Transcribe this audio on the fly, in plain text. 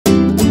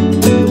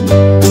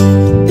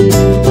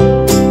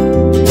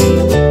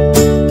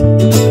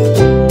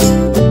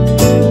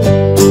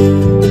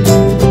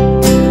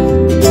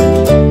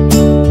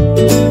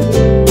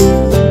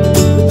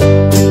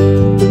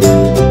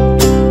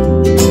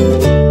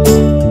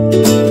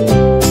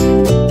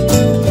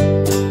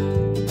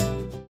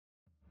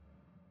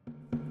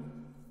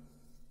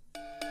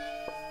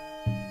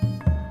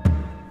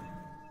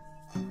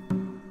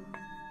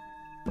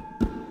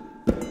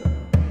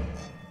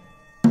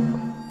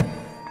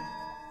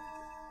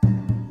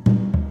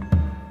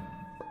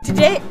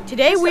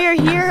Today we are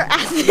here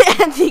at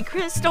the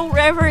Crystal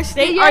River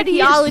State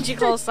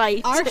Archaeological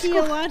Site.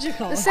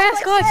 Archaeological. The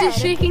Sasquatch is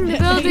shaking the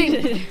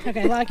building.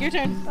 Okay, Locke, your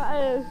turn.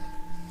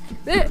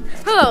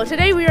 Hello,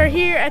 today we are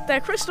here at the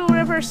Crystal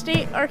River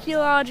State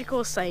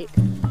Archaeological Site.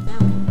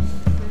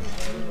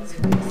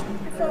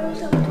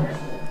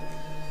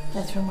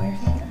 That's from where?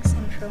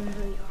 Central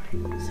New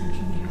York.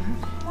 Central New York.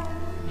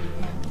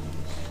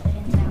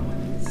 And that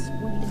one is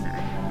Wayne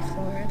Island,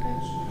 Florida.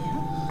 Yeah.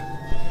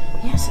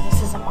 Yeah, so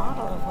this is a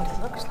model of what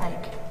it looks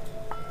like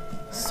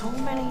so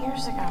many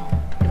years ago.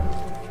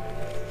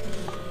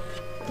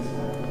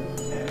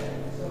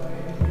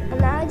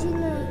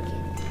 Imagine like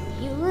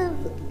you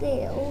live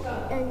there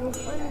and your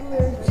friend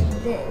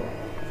lives there,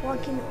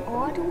 walking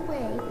all the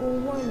way or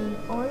running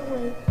all the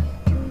way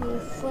to your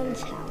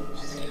friend's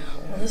house.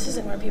 Well, this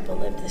isn't where people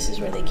lived. This is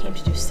where they came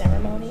to do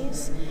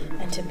ceremonies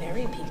and to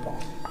bury people.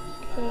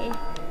 Okay.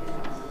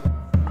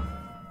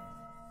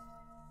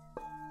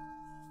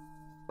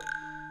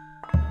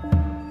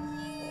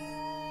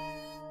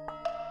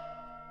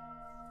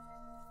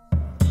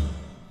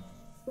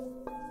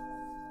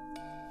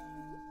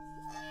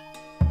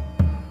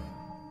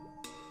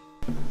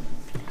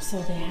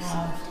 So they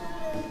have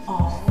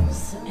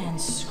awls and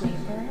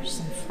scrapers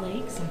and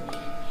flakes and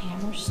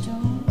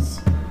hammerstones.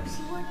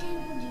 See what they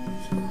would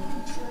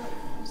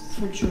use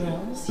For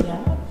drills,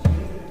 yeah.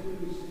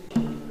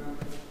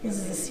 This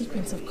is a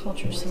sequence of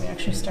cultures, so we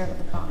actually start at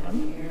the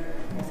bottom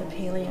with the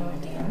Paleo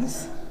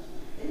Indians,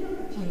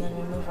 and then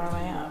we move our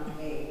way up.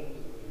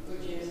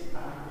 Which is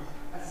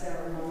a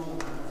ceremonial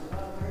one. It's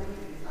about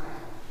 35.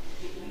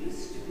 It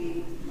used to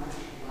be much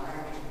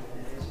larger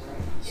than it is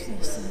right So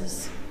this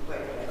is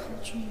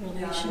cultural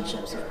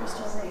relationships of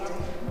Crystal River.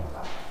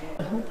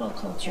 The Hopo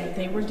culture,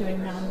 they were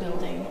doing mound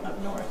building up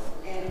north,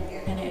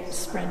 and it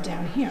spread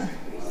down here.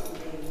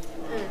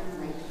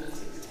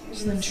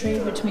 So then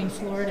trade between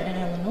Florida and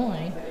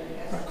Illinois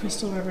brought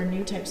Crystal River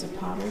new types of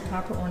pottery,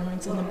 copper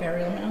ornaments, and the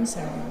burial mound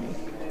ceremony.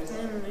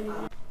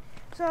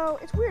 So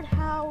it's weird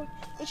how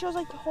it shows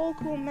like the whole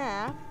cool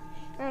map,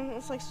 and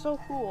it's like so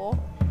cool.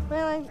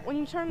 But like when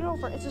you turn it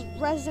over, it says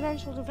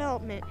residential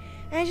development,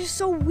 and it's just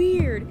so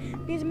weird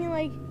because I mean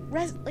like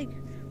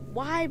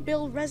why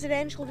build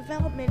residential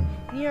development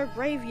near a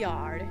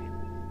graveyard?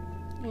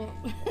 Well,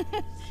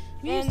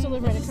 we used to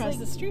live right across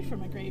the street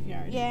from a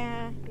graveyard.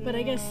 Yeah. But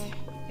I guess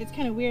it's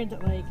kind of weird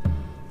that like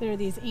there are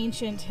these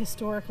ancient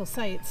historical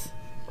sites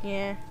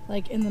Yeah.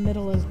 like in the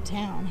middle of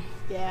town.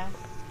 Yeah.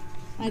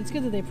 And it's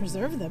good that they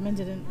preserved them and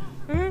didn't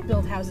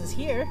build houses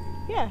here.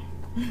 Yeah.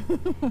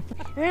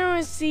 Everyone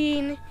was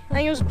seen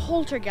like it was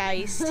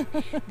poltergeist.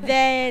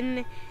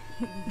 then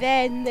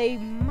they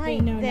might They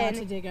know not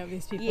to dig up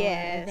these people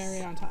Yes. or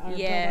bury on top, or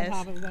Yes. build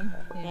on top of them.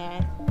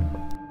 Yeah.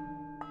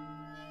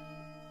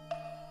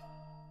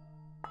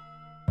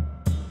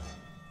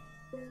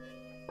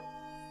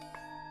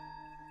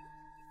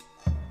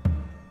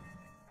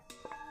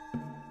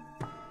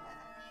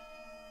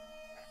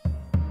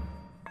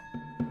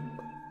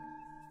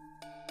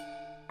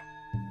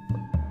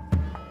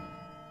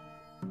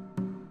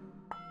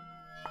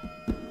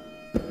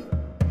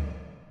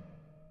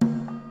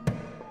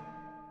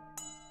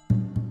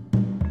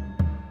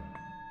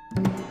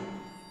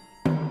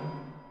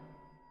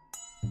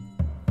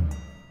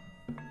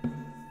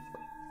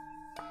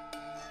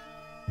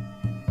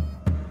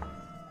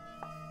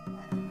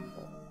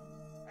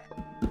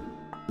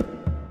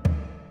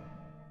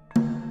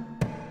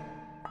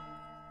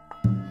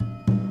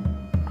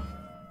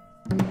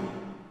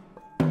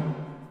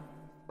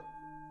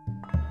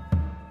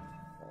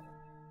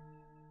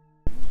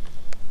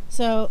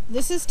 So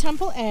this is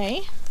Temple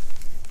A,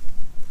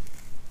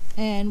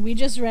 and we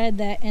just read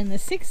that in the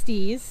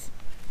 60s,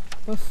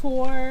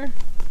 before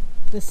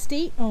the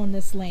state owned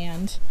this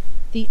land,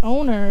 the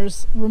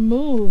owners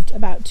removed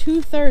about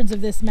 2/3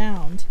 of this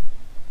mound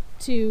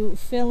to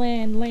fill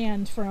in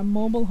land for a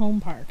mobile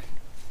home park.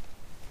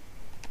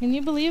 Can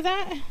you believe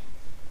that?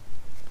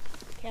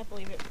 Can't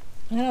believe it.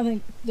 I don't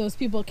think those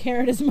people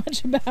cared as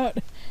much about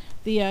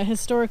the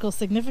historical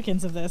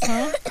significance of this,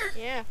 huh?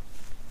 Yeah.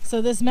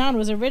 So this mound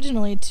was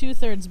originally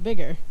 2/3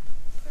 bigger.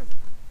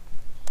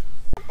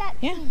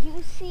 Yeah.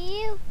 You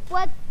see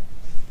what?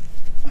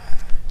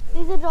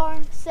 There's a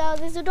door. So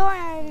there's a door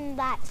in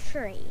that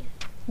tree.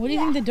 What do you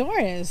think the door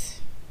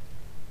is?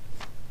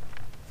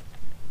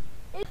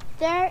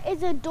 There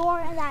is a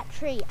door in that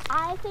tree.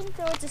 I think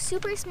there was a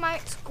super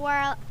smart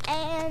squirrel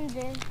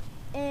and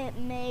it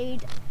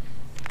made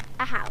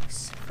a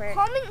house for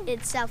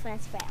itself and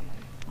its family.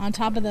 On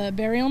top of the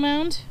burial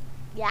mound?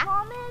 Yeah.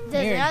 Weird.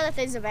 Doesn't know that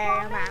there's a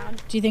burial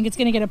mound. Do you think it's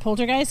going to get a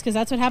poltergeist? Because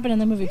that's what happened in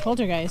the movie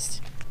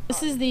Poltergeist.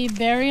 This is the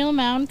burial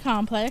mound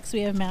complex.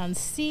 We have Mound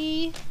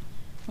C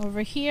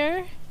over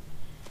here.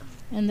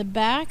 In the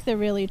back, the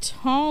really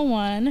tall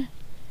one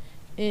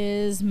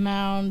is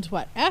Mound,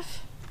 what,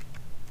 F?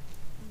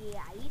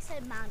 Yeah, you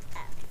said Mound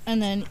F. And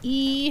then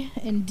E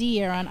and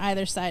D are on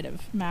either side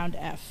of Mound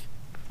F.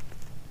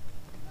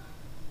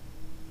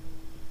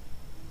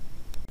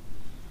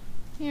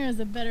 Here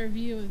is a better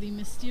view of the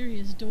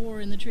mysterious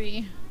door in the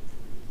tree.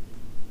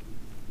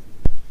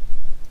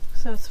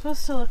 So it's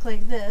supposed to look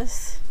like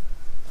this.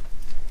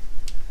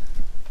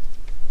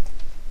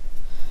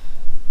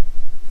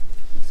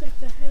 Looks like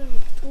the head of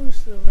a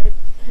torso, right?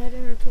 Head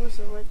and a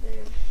torso right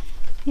there.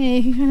 Yeah,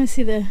 you can kind of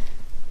see the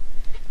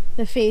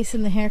face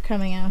and the hair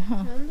coming out,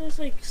 huh? And there's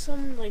like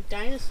some like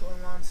dinosaur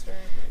monster.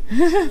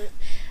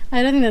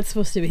 I don't think that's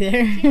supposed to be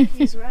there. I think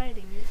he's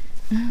riding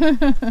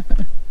it.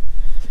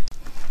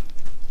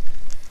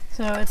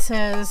 So it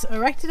says,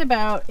 erected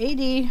about AD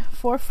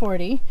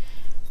 440,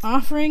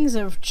 offerings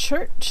of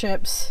church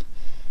chips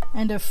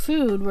and of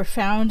food were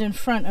found in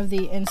front of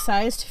the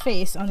incised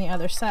face on the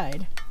other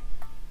side.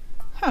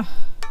 Huh.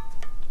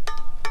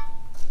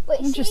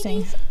 Wait,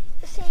 Interesting.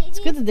 It's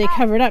good that they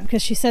covered up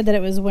because she said that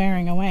it was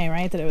wearing away,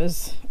 right? That it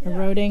was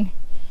eroding,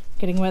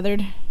 getting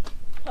weathered.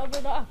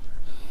 Covered up.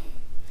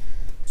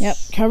 Yep,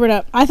 covered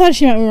up. I thought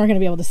she meant we weren't going to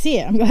be able to see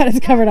it. I'm glad it's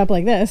covered up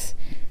like this.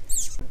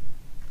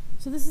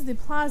 So this is the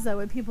plaza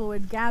where people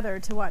would gather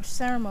to watch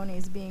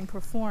ceremonies being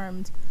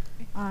performed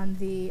on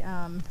the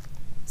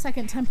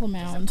second temple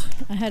mound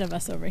ahead of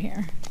us over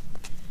here.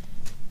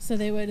 So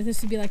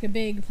this would be like a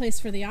big place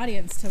for the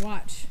audience to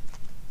watch.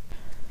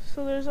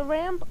 So there's a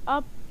ramp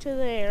up to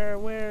there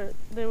where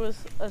there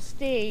was a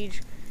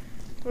stage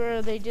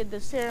where they did the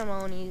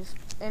ceremonies,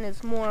 and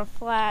it's more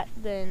flat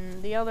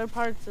than the other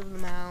parts of the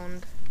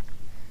mound.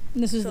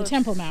 And this is the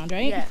temple mound,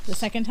 right? Yes. The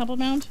second temple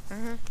mound?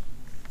 Mm-hmm.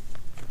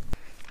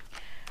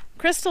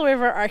 Crystal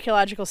River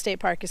Archaeological State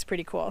Park is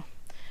pretty cool.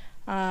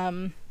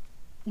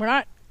 We're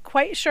not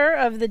quite sure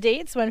of the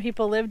dates when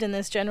people lived in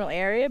this general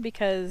area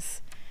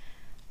because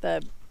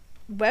the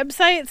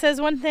website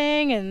says one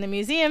thing and the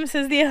museum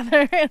says the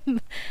other,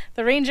 and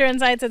the ranger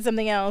inside said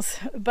something else.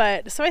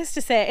 But suffice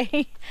to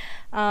say,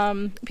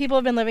 people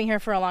have been living here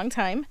for a long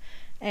time,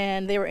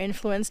 and they were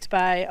influenced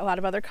by a lot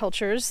of other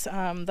cultures.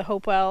 The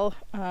Hopewell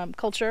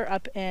culture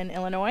up in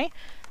Illinois,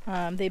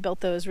 they built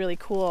those really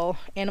cool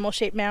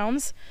animal-shaped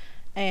mounds,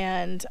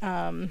 and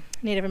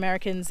Native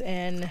Americans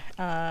in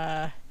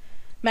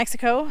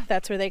Mexico,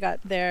 that's where they got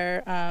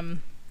their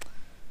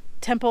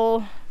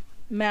temple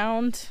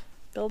mound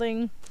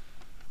building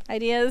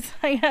ideas,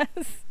 I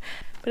guess.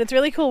 But it's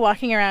really cool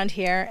walking around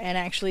here and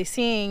actually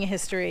seeing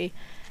history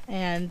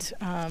and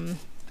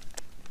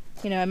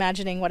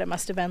imagining what it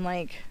must have been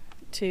like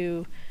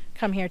to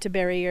come here to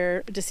bury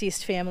your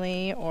deceased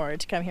family or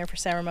to come here for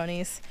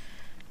ceremonies.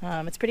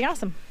 It's pretty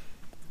awesome.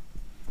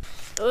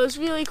 It was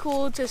really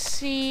cool to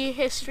see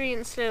history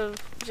instead of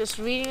just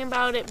reading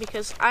about it,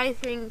 because I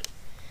think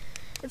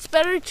it's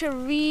better to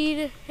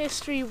read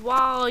history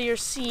while you're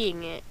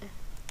seeing it,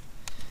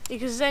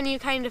 because then you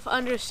kind of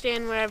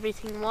understand where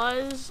everything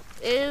was,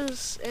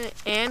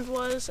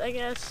 I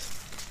guess.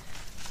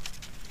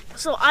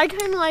 So I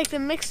kind of like the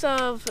mix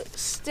of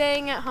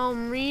staying at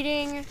home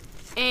reading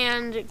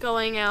and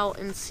going out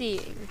and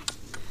seeing.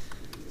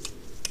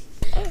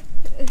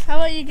 How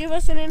about you give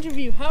us an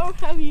interview? How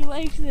have you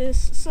liked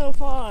this so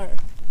far?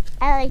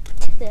 I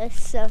liked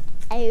this, I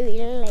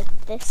really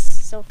like this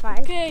so far.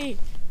 Okay.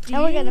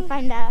 Now we're gonna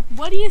find out.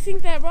 What do you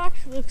think that rock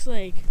looks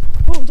like?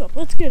 Hold up,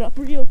 let's get up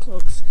real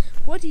close.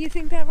 What do you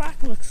think that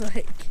rock looks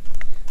like?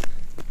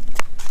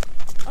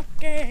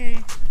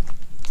 Okay.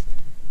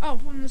 Oh,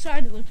 from the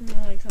side it looks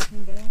more like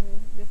something, but a little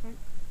different.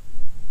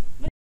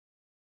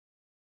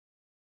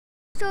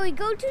 So we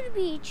go to the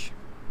beach,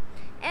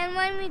 and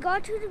when we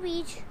got to the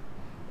beach,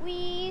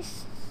 we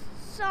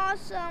saw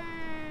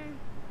some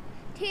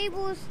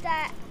tables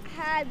that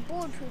had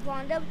bulletproof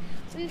on them.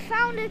 We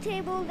found a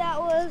table that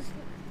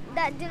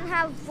didn't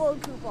have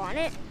bulletproof on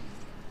it,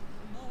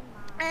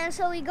 and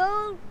so we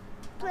go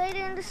played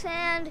in the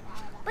sand.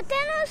 But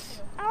then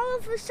all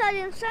of a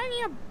sudden,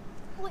 suddenly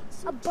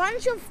a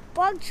bunch of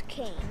bugs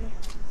came,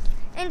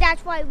 and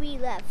that's why we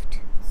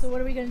left. So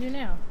what are we gonna do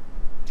now?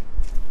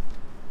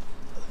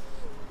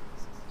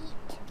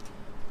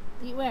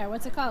 Eat where?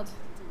 What's it called?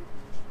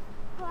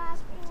 I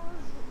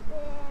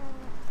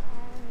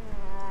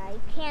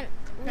can't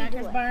redo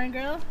Crackers it. Bar and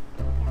Grill?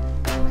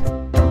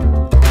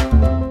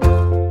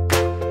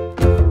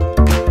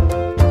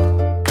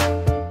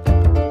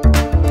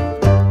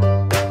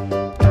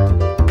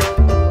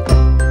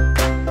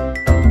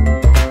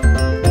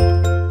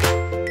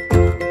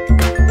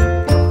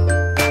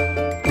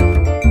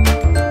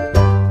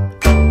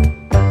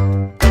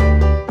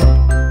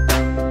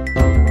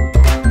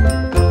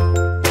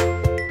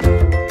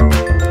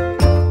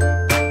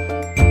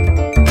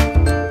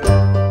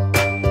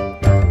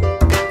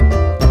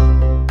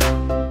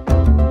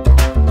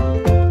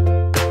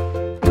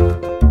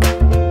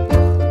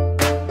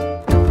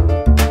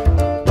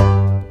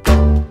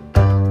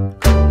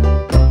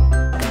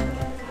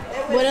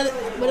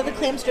 What do the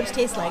clam strips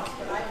taste like?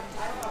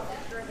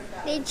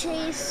 They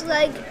taste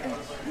like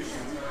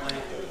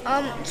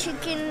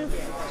chicken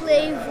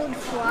flavored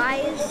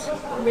fries.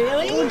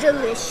 Really? Oh,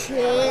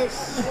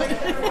 delicious.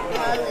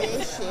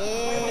 Delicious.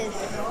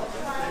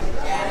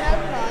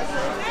 Santa Claus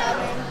is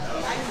coming.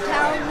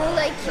 Town will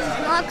like he's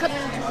not coming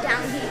to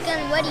town. He's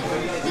getting ready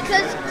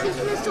because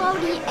Christmas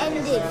already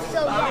ended.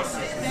 So yes.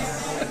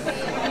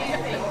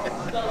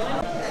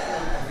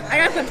 I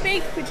got the a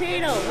baked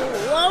potato.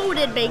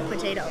 Loaded baked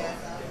potato.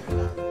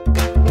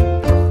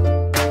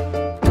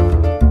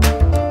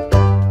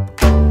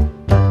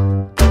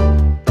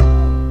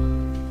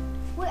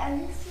 Wait,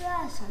 I just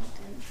realized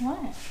something.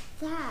 What?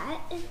 That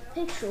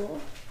picture,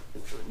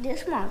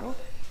 this model,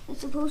 is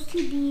supposed to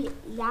be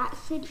that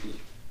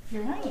city.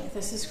 You're right.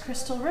 This is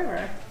Crystal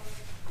River.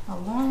 A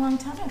long, long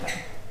time ago.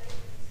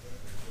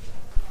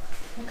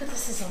 Look at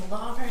this. Is a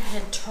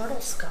loggerhead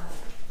turtle skull.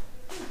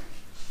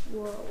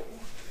 Whoa.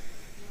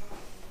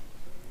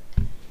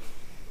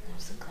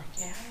 Those look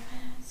like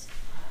arrowheads.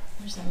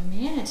 There's a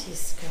manatee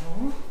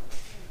skull.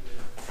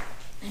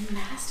 And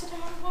mastodon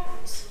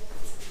horns.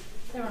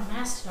 There were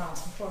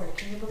mastodons before.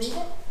 Can you believe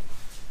it?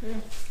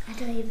 I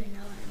don't even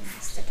know what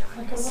mastodon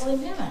Like a is. woolly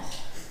mammoth.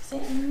 See?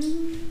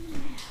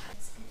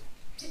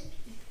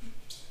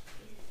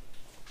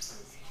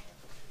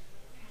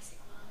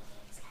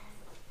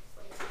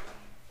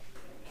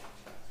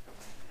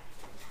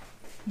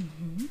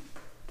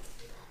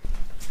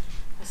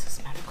 This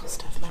is medical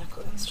stuff,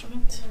 medical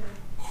instruments.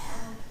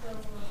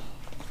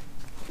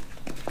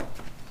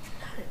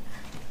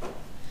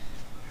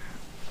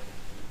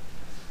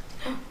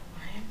 I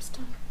am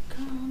stuck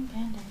on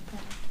Band-Aid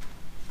bread.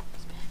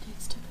 Those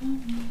Band-Aids stuck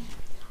on me.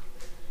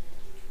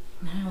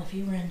 Now, if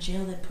you were in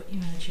jail, they'd put you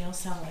in a jail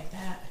cell like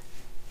that.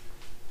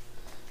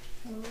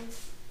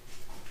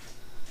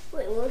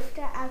 Wait, what's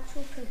the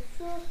actual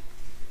picture?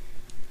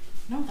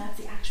 No, that's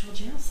the actual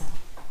jail cell.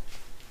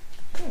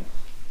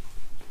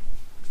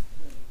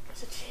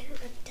 There's a chair,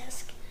 a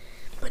desk,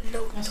 but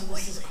no Oh, so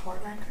this is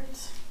court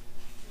records?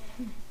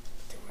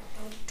 There were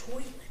no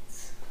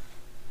toilets.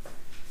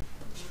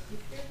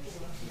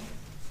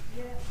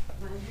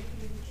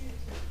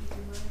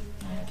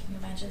 Can you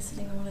imagine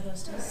sitting on one of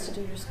those desks to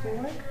do your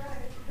schoolwork?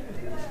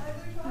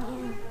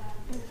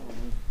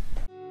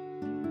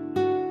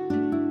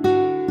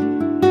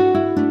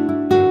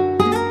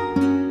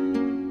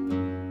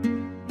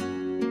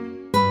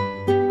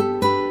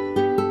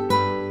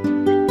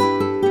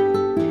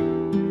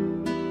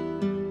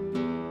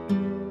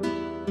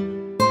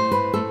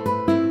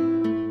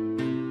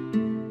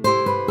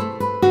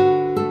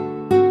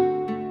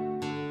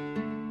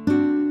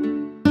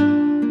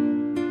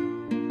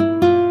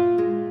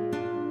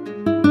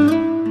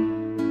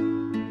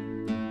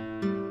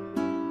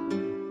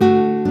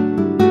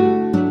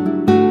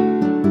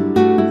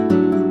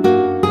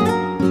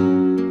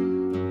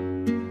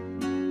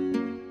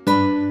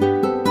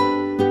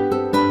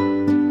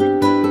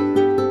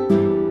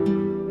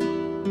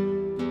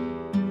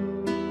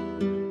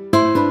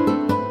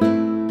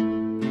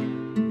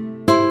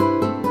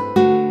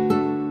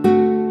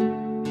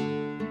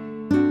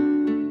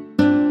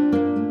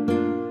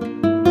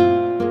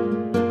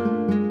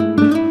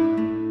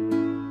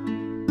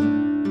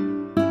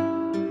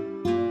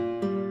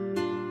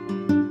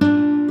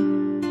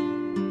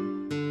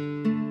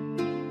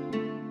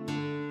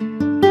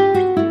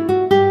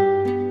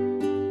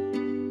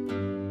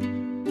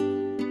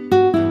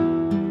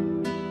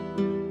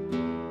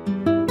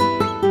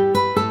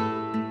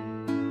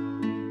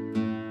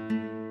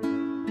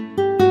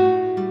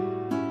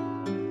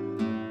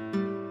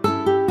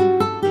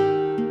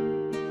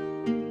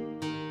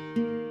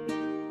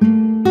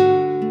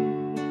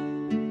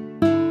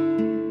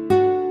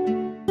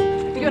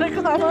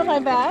 Climb on my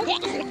back?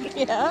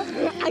 Yeah.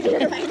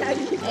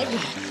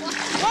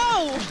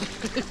 Whoa!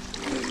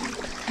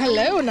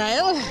 Hello,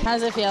 Niall. How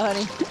does it feel,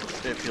 honey?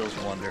 It feels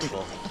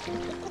wonderful.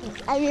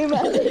 I'm your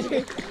mother.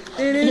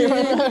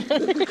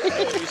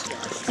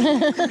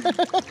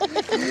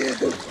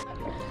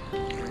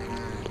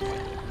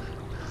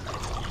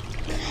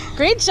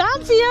 Great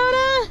job,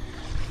 Fiona!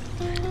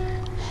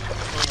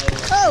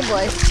 Oh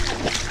boy.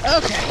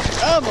 Okay.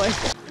 Oh boy.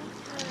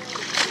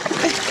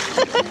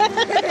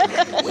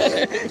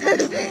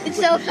 It's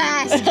so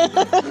fast. I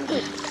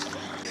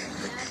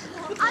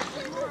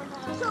think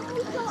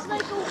something felt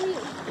like a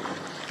wheel.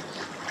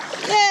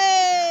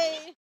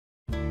 Yay!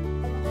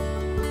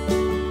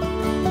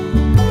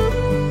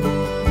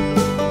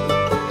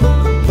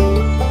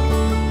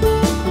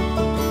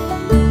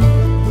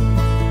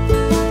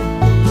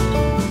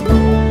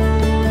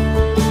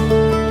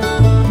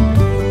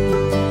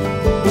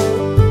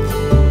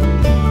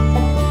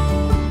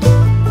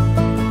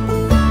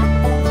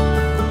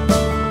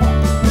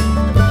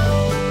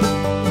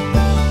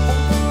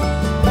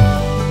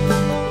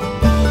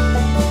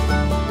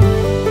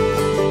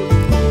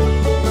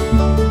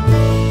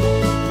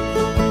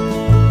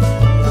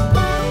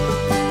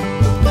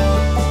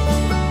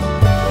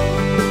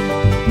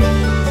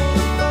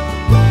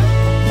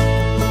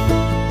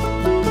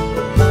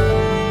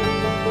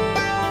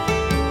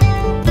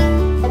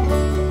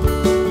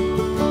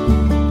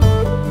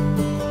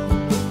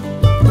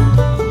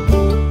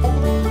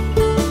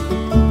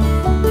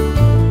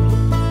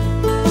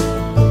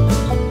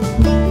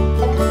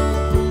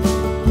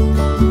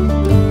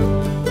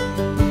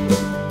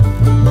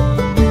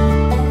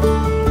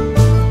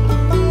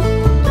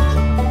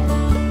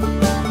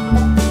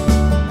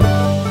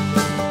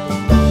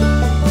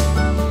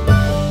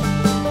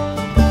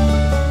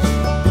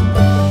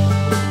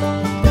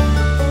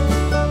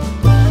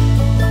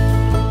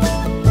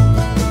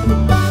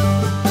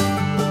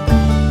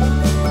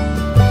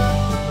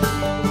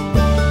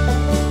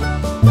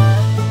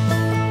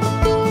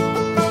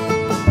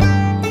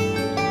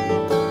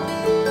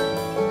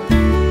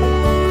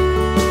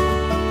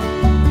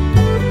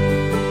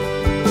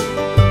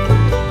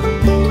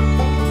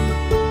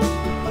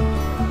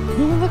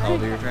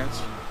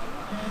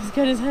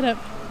 his head up.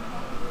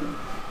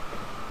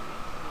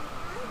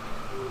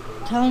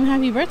 Tell him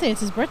happy birthday.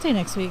 It's his birthday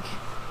next week.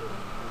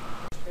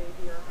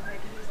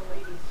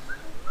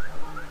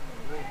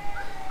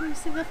 You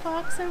see the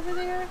fox over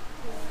there?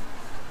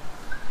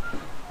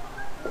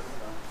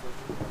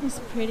 He's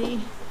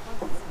pretty.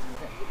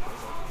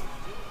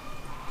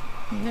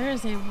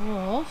 There's a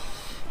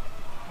wolf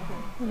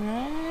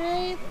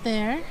right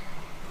there.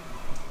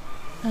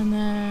 And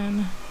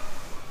then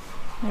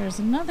there's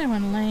another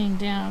one laying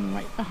down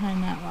right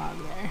behind that log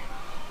there.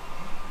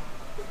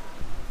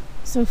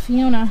 So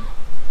Fiona,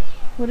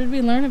 what did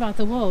we learn about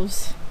the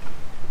wolves?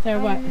 They're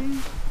what?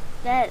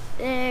 That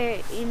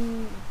they're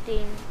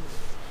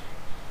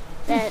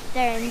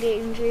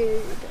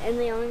endangered and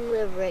they only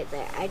live right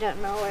there. I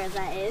don't know where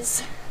that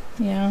is.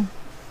 Yeah.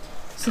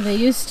 So they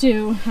used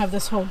to have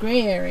this whole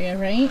gray area,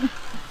 right?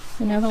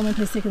 And now the only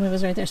place they can live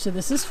is right there. So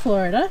this is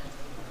Florida,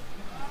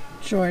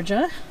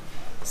 Georgia,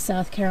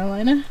 South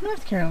Carolina,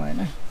 North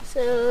Carolina.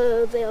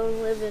 So they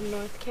only live in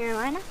North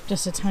Carolina?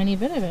 Just a tiny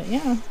bit of it,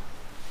 yeah.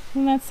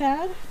 Isn't that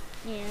sad?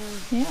 Yeah.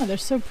 Yeah, they're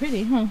so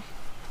pretty, huh?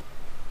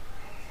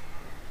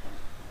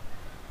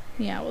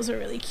 The owls are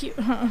really cute,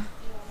 huh?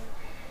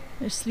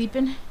 They're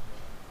sleeping.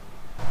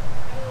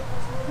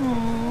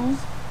 Aww.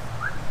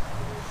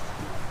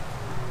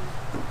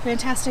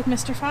 Fantastic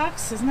Mr.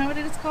 Fox, isn't that what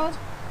it is called?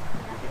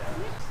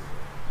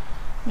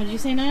 What did you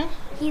say, Niall?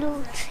 He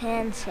looks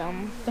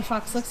handsome. The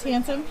fox looks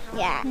handsome?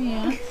 Yeah.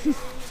 Yeah.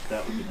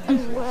 That would be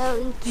nice.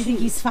 Well, Do you think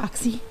he's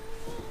foxy?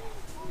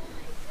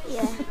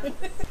 yeah.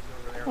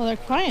 Well, they're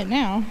quiet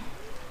now.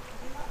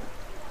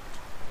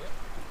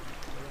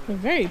 They're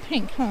very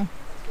pink, huh?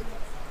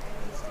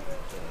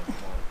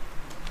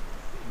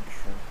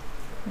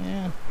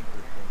 Yeah.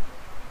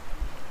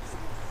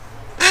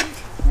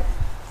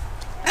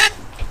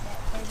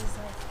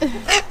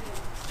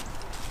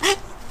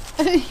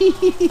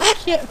 He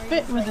can't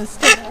fit with a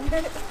stick.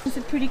 It's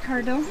a pretty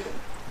cardinal.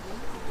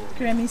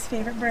 Grammy's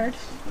favorite bird.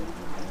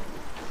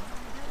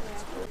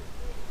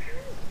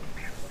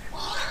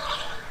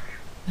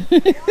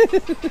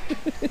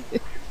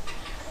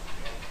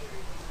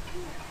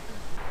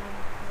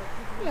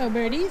 Hello,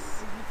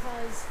 birdies.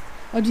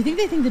 Oh, do you think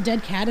they think the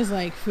dead cat is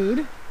like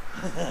food?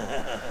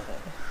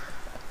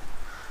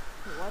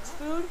 What's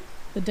food?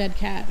 The dead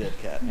cat. Dead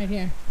cat. Right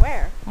here.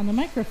 Where? On the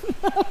microphone.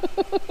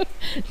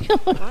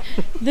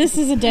 This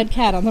is a dead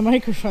cat on the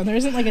microphone. There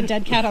isn't like a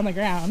dead cat on the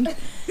ground.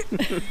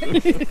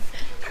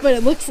 But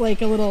it looks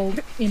like a little,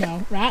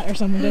 rat or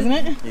something, doesn't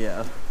it?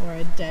 Yeah. Or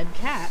a dead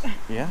cat.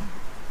 Yeah.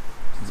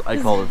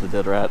 I call it the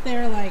dead rat.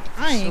 They're like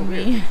eyeing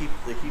me.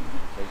 They keep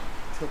like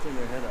tilting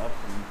their head up.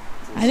 And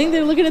I think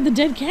they're looking at the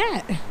dead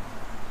cat. They're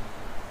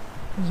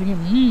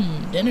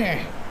thinking,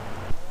 dinner.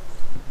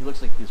 He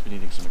looks like he's been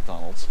eating some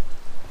McDonald's.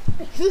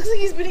 He looks like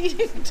he's been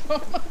eating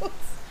McDonald's.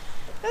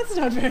 That's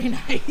not very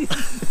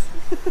nice.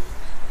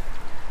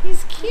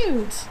 He's cute.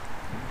 He's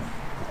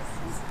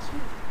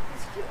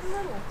cute and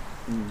little.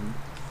 Mm-hmm.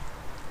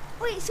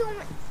 Wait, so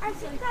I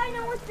think I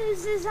know what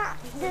this design.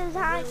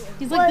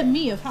 He's like the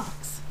me of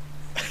hawks.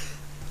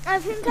 I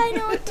think I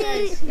know what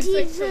the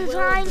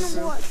design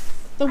was.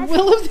 The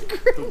will of the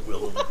group. The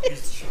will of the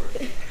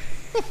shorty.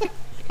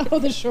 Oh,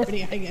 the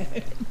shorty, I get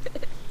it.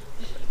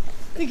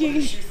 Like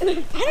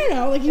I don't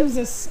know, like he was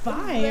a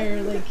spy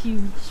or like he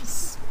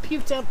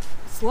puked up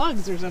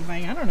slugs or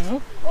something. I don't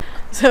know.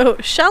 So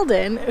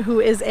Sheldon, who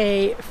is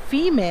a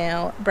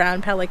female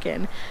brown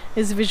pelican,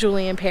 is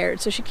visually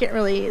impaired, so she can't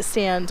really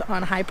stand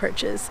on high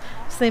perches.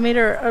 So they made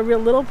her a real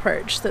little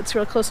perch that's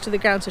real close to the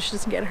ground so she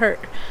doesn't get hurt.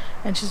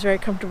 And she's very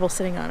comfortable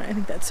sitting on it. I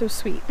think that's so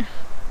sweet.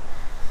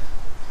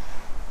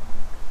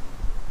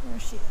 There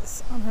she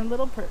is, on her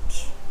little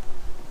perch.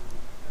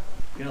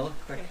 Look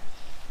quick.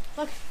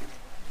 Look.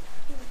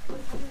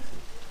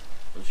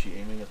 Was she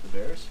aiming at the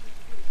bears?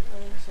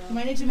 You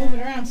might need to move it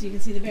around so you can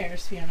see the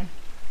bears, Fiona.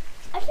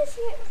 I can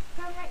see it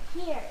from right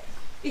here.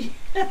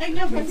 I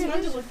know, but it's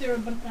fun to look through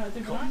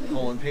binoculars.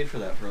 Colin paid for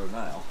that for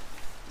Nile.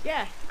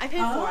 Yeah, I paid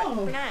for it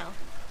for now.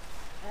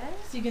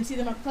 So you can see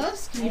them up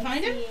close? Can you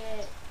find him?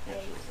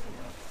 Well,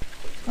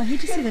 I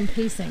hate to see them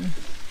pacing.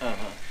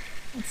 Uh-huh.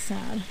 That's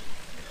sad.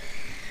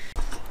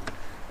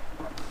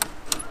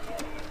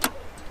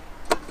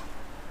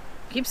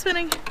 Keep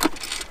spinning.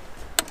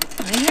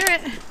 I hear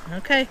it.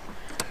 Okay.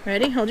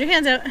 Ready? Hold your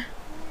hands out.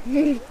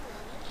 There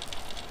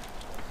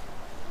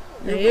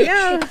you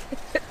go.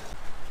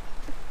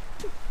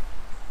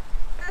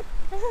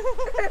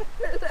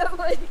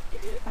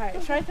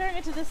 Alright, try throwing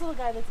it to this little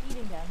guy that's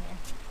eating down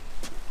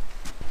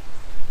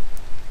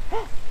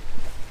here.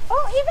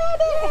 Oh, he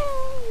found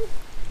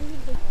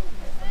it!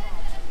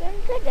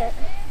 Don't get it.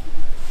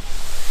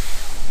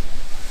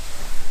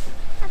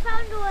 I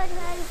found a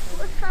redhead.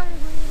 What's hungry?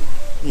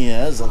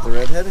 Yeah, is that the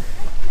redhead?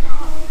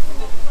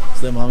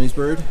 Is that mommy's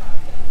bird?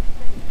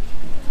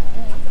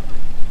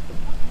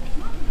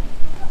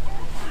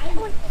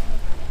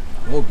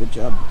 Oh, good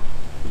job.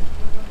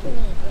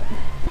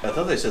 I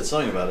thought they said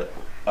something about it.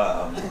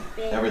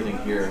 everything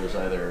here is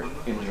either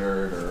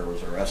injured or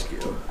was a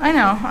rescue. I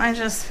know. I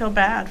just feel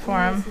bad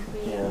for him.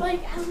 Yeah.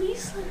 Like, at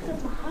least, like, the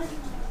body,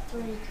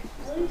 like,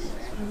 at least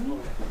sweet.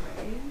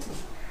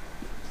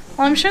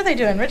 Well, I'm sure they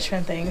do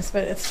enrichment things,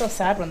 but it's still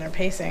sad when they're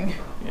pacing.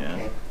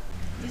 Yeah.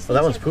 Well,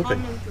 that one's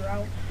pooping.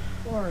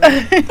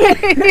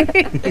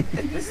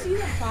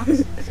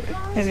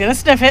 He's gonna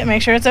sniff it,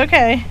 make sure it's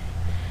okay.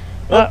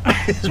 Oh,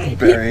 he's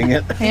burying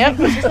it. Yep.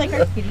 Just like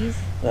our kitties.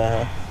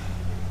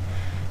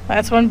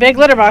 That's one big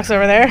litter box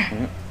over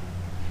there.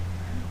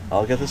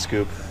 I'll get the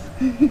scoop.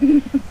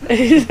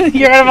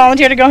 You're gonna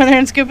volunteer to go in there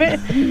and scoop it?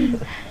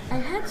 I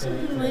had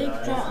something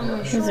like that on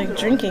my He's like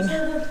drinking.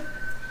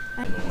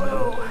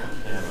 Whoa.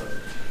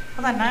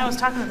 Hold on, Niall was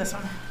talking to this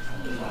one.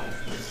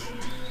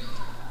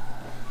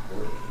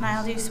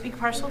 Niall, do you speak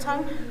parcel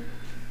tongue?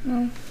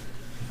 No.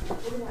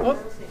 Oh,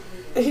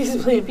 he's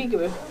playing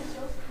peekaboo.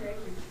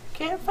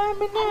 Can't find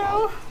me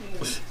now.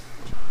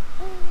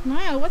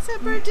 Niall, what's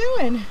that bird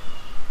doing?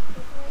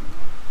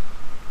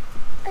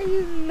 I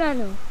don't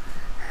know.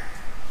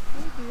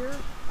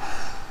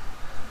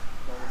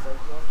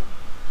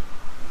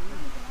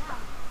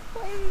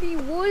 Wendy,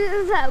 what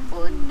is that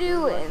bird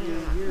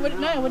doing?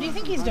 Niall, what do you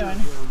think he's doing?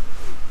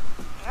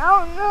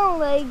 I don't know,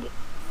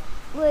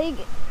 like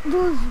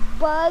those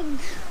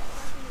bugs.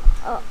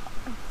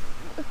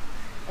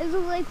 Is it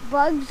like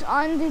bugs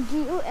on the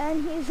deer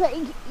and he's like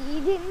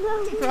eating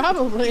them?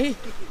 Probably.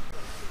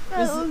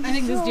 That I looks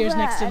think this so deer's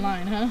next in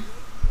bad. line, huh?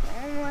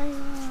 Oh my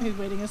God. He's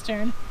waiting his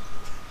turn.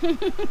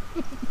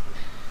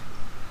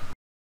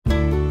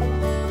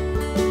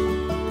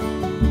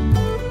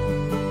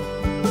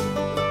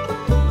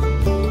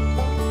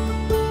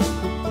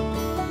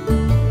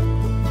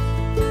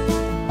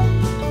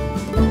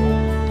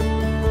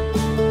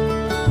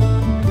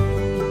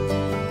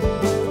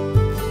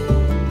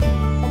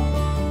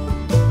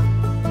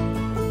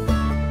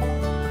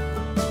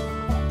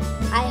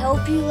 I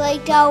hope you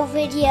liked our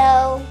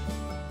video.